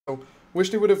So,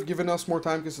 wish they would have given us more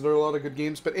time because there are a lot of good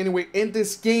games. But anyway, in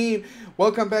this game,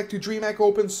 welcome back to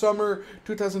DHOpen Summer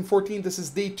 2014. This is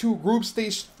day 2, Group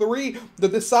Stage 3, the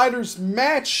deciders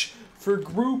match for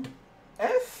Group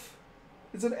F?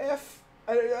 Is it F?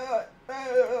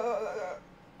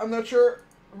 I'm not sure.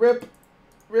 Rip.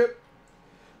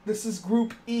 This is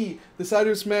Group E.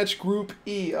 Deciders match Group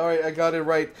E. Alright, I got it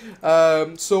right.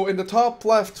 So in the top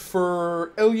left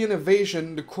for Alien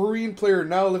Invasion, the Korean player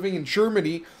now living in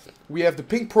Germany, we have the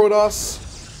Pink Protoss,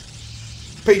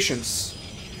 Patience.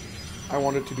 I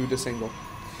wanted to do this angle.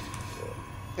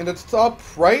 In the top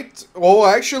right, well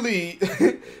actually,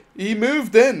 he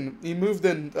moved in. In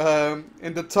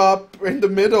the top, in the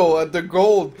middle, at the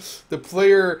gold, the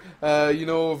player,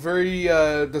 very,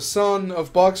 the son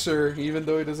of Boxer, even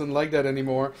though he doesn't like that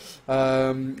anymore.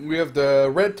 We have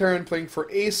the red Terran playing for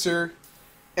Acer,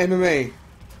 MMA.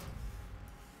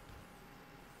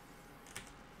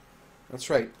 That's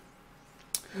right.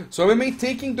 So MMA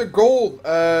taking the gold.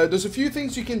 There's a few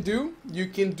things you can do. You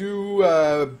can do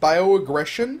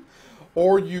bioaggression,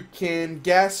 or you can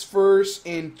gas first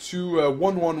into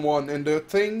 1-1-1. And the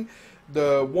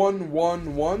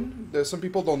 1-1-1, some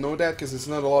people don't know that because it's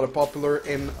not a lot of popular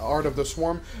in Art of the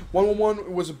Swarm. 1-1-1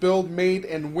 was a build made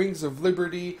in Wings of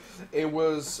Liberty. It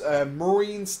was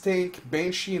Marines, Tank,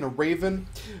 Banshee, and a Raven.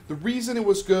 The reason it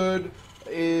was good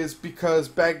is because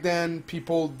back then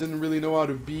people didn't really know how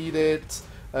to beat it.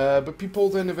 But people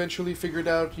then eventually figured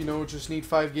out, just need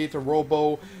 5 gate, a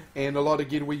robo, and a lot of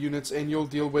gateway units, and you'll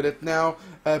deal with it. Now,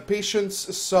 Patience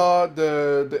saw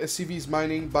the SCVs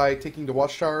mining by taking the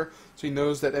watchtower, so he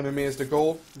knows that MMA is the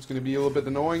goal. It's going to be a little bit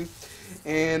annoying.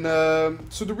 And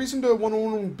so the reason the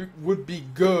 1-on-1 would be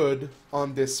good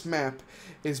on this map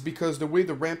is because the way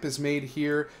the ramp is made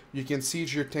here, you can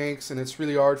siege your tanks, and it's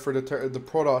really hard for the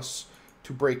Protoss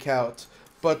to break out.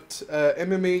 But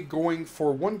MMA going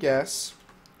for 1 gas...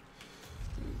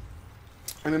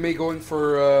 MMA going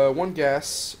for 1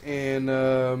 gas, and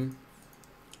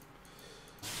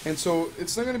so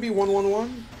it's not going to be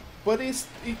 1-1-1, but it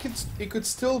could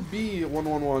still be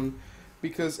 1-1-1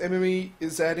 because MMA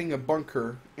is adding a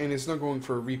bunker and it's not going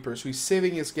for a Reaper, so he's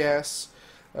saving his gas.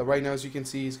 Right now, as you can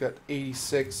see, he's got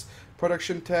 86.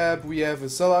 Production tab, we have a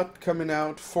Zealot coming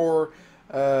out for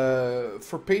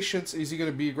Patience. Is he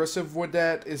going to be aggressive with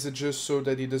that? Is it just so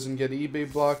that he doesn't get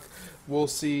eBay block? We'll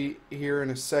see here in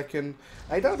a second.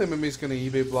 I doubt MMA is going to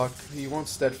eBay block. He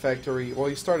wants that factory. Well,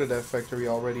 he started that factory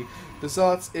already. The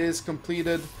Zealots is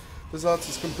completed. And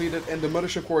the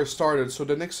Mothership Core is started. So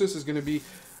the Nexus is going to be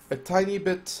a tiny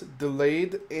bit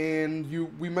delayed, and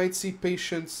we might see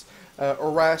Patience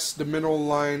harass the mineral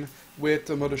line with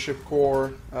the Mothership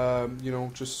Core,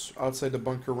 just outside the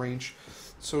bunker range.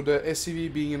 So the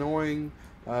SCV being annoying,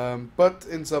 but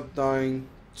ends up dying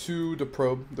to the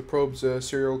probe. The probe's a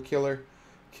serial killer,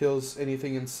 kills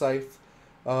anything in sight.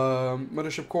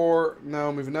 Mothership Core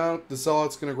now moving out. The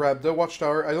Zealot's gonna grab the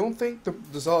watchtower. I don't think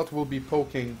the Zealot will be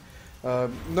poking.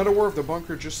 Not aware of the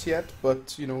bunker just yet,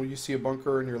 but you see a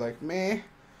bunker and you're like, meh.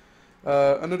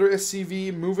 Another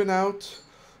SCV moving out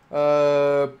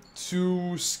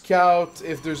to scout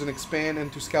if there's an expand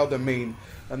and to scout the main.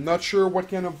 I'm not sure what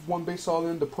kind of 1 base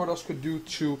all-in the Protoss could do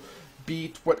to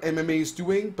beat what MMA is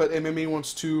doing, but MMA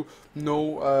wants to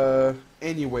know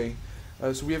anyway.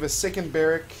 So we have a second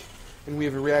barrack, and we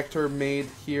have a reactor made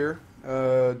here.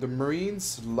 The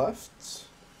Marines left.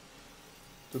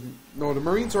 No, the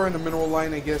Marines are in the mineral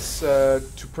line, I guess,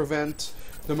 to prevent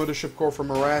the Mothership Core from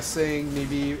harassing,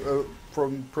 maybe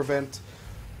from prevent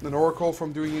an Oracle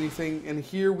from doing anything. And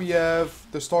here we have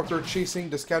the Stalker chasing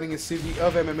the scouting SCV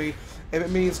of MMA.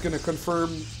 MMA is going to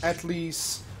confirm at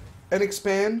least an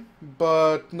expand,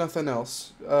 but nothing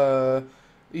else.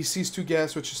 He sees 2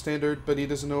 gas, which is standard, but he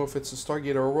doesn't know if it's a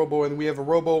Stargate or a Robo. And we have a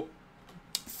Robo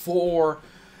for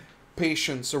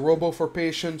Patience. A Robo for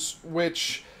Patience,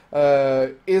 which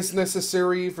is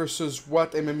necessary versus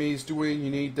what MMA is doing.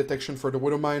 You need detection for the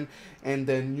Widow Mine, and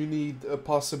then you need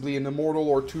possibly an Immortal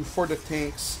or 2 for the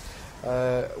tanks.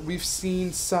 We've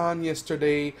seen San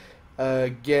yesterday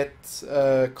get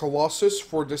Colossus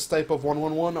for this type of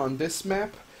 1-1-1 on this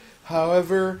map.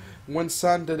 However, when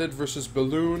San did it versus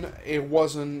Balloon, it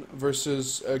wasn't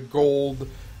versus Gold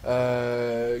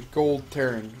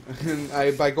Terran.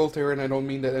 And by Gold Terran, I don't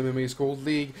mean that MMA's Gold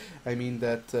League. I mean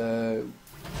that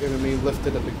MMA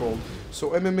lifted at the gold.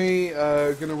 So MMA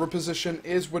gonna reposition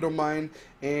his Widow Mine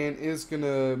and is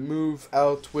gonna move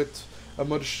out with a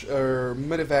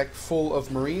medevac full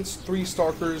of Marines. 3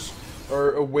 Stalkers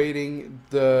are awaiting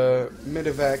the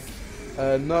medevac.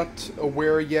 Not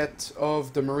aware yet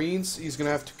of the Marines. He's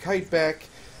gonna have to kite back,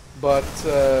 but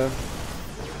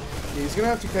He's gonna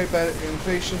have to keep at it, and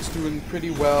Patience doing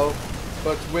pretty well,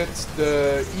 but with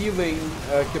the healing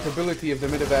capability of the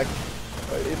medevac,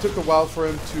 it took a while for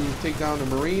him to take down a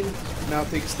Marine. Now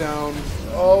takes down...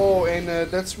 Oh, and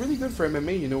that's really good for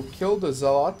MMA, you know, killed a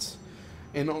Zealot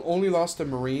and only lost a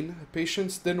Marine.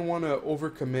 Patience didn't want to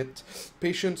overcommit.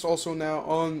 Patience also now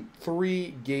on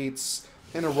 3 gates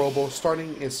in a robo,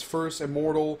 starting his first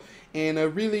Immortal, and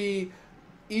really...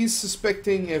 He's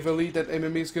suspecting heavily that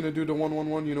MMA is going to do the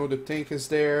 1-1-1, you know, the tank is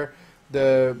there.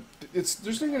 There's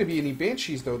not going to be any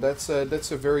Banshees, though. That's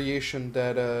a variation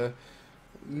that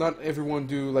not everyone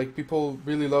do. Like, people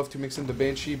really love to mix in the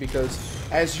Banshee because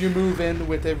as you move in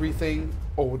with everything...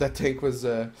 Oh, that tank was...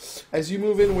 As you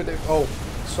move in with... Oh,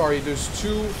 sorry, there's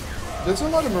a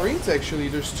lot of Marines, actually.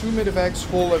 There's 2 medevacs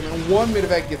full, and 1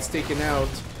 medevac gets taken out.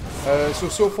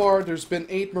 So far, there's been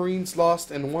 8 Marines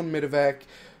lost and 1 medevac.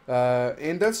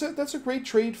 And that's a great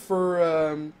trade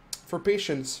for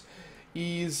Patience.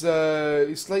 He's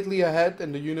slightly ahead,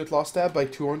 and the unit lost that by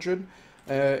 200,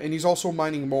 and he's also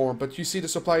mining more. But you see, the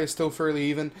supply is still fairly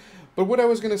even. But what I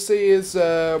was gonna say is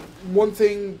one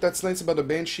thing that's nice about the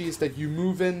Banshee is that you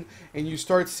move in and you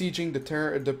start sieging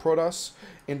the Protoss,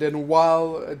 and then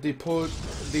while they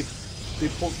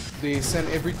send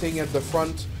everything at the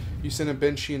front. You send a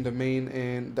Banshee in the main,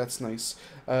 and that's nice.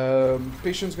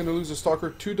 Patience gonna lose a Stalker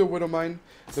to the Widow Mine.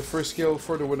 The first kill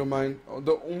for the Widow Mine.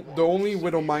 The only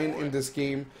Widow Mine in this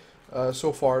game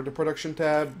so far. The production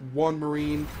tab, 1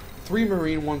 Marine, 3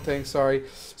 Marine, 1 tank, sorry.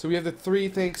 So we have the 3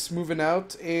 tanks moving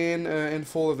out, and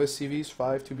full of SCVs,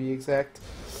 5 to be exact.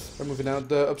 Are moving out.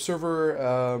 The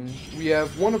Observer, we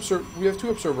have 2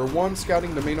 Observer. 1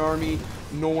 scouting the main army,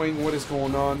 knowing what is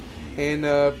going on. And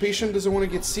Patient doesn't want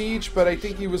to get siege, but I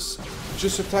think he was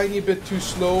just a tiny bit too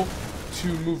slow to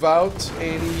move out,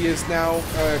 and he is now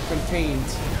contained.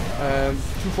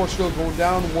 2 Force Field going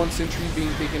down, 1 Sentry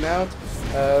being taken out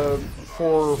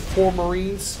for 4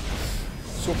 Marines.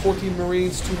 So 14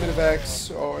 Marines, 2 medevacs,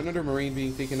 or another Marine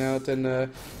being taken out, and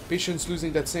Patience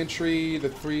losing that Sentry, the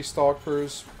 3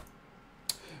 Stalkers.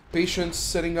 Patience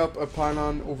setting up a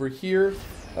pylon over here.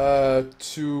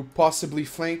 To possibly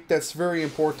flank. That's very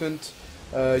important.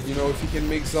 You know, if you can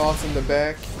make Zoth in the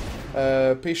back.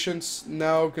 Patience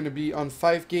now going to be on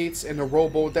 5 gates and a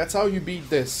robo. That's how you beat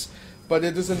this. But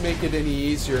it doesn't make it any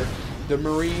easier. The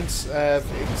Marines have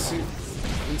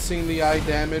insanely high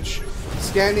damage.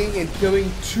 Scanning and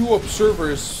killing 2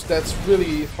 Observers. That's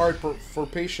really hard for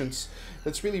Patience.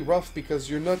 That's really rough because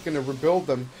you're not going to rebuild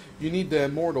them. You need the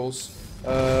Immortals.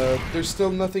 There's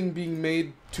still nothing being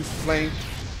made to flank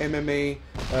MMA.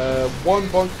 1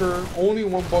 bunker, only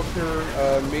 1 bunker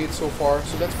made so far,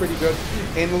 so that's pretty good.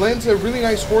 And lands a really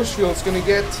nice force field. It's gonna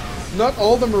get not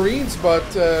all the Marines, but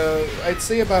I'd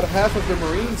say about half of the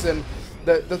Marines, and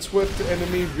that's what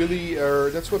MMA really, or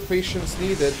that's what Patience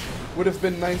needed. Would have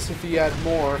been nice if he had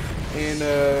more. And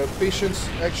Patience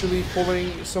actually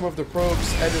pulling some of the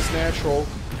probes at his natural.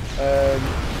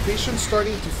 Patience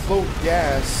starting to float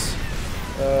gas.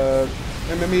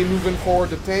 MMA moving forward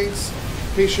the tanks.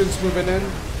 Patience moving in.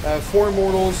 4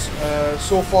 Immortals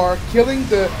so far, killing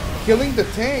the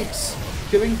tanks,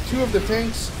 killing 2 of the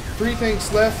tanks. 3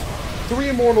 tanks left, 3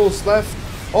 Immortals left.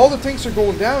 All the tanks are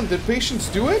going down. Did Patience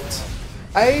do it?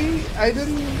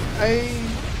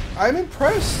 I'm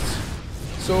impressed.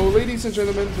 So, ladies and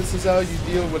gentlemen, this is how you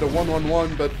deal with a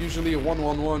 1-1-1. But usually a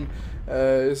 1-1-1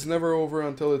 is never over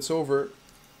until it's over.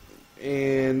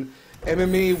 And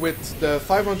MMA with the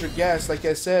 500 gas, like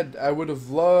I said, I would have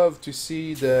loved to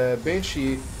see the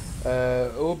Banshee a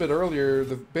little bit earlier,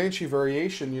 the Banshee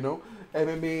variation, you know.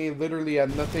 MMA literally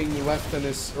had nothing left in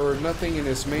his, or nothing in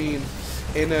his main,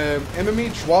 and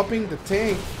MMA dropping the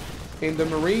tank and the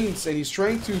Marines, and he's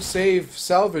trying to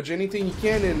salvage anything he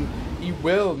can, and he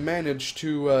will manage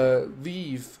to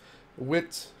leave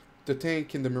with the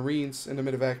tank and the Marines and the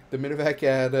medevac. The medevac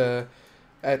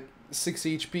at 6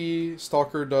 HP,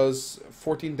 Stalker does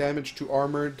 14 damage to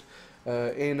armored,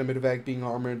 and the medevac being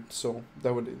armored, so the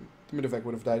medevac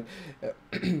would have died.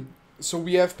 So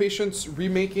we have Patience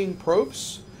remaking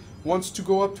probes, wants to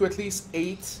go up to at least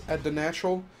 8 at the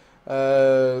natural,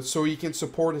 so he can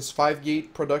support his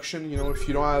 5-gate production. You know, if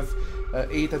you don't have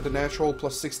 8 at the natural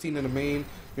plus 16 in the main,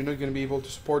 you're not going to be able to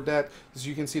support that. As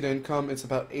you can see, the income, it's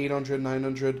about 800,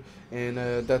 900,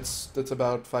 and that's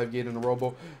about 5-gate in a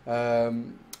robo.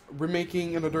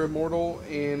 Remaking another Immortal,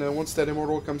 and once that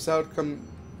Immortal comes out,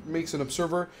 makes an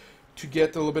Observer to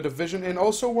get a little bit of vision. And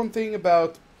also one thing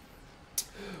about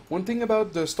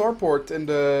the Starport and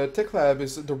the Tech Lab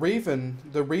is the Raven,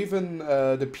 the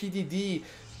PDD,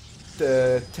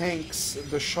 the tanks,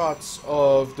 the shots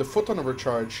of the photon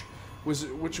overcharge,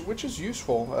 which is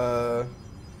useful.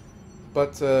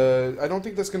 but I don't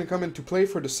think that's going to come into play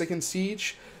for the second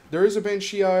siege. There is a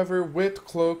Banshee, however, with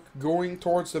Cloak going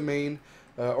towards the main,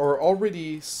 or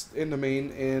already in the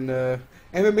main, and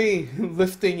MMA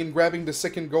lifting and grabbing the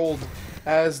second gold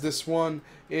as this one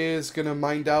is going to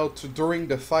mind out during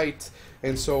the fight.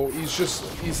 And so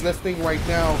he's lifting right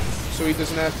now, so he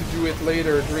doesn't have to do it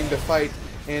later during the fight.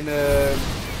 And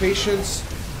Patience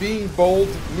being bold,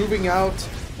 moving out,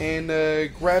 and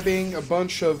grabbing a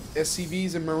bunch of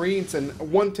SCVs and Marines and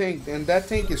one tank, and that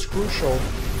tank is crucial.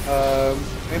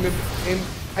 And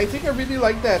I think I really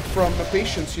like that from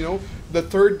Patience. You know, the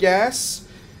third gas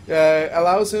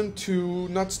allows him to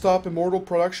not stop Immortal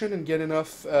production and get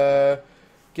enough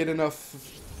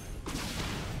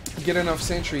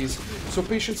sentries. So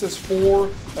Patience has 4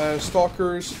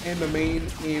 Stalkers in the main,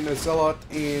 and a Zealot,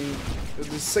 and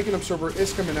the second Observer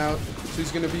is coming out, so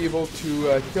he's going to be able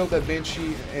to kill that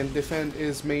Banshee and defend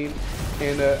his main.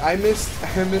 And I missed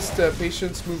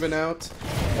Patience moving out,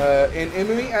 and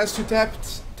MMA has to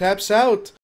taps out.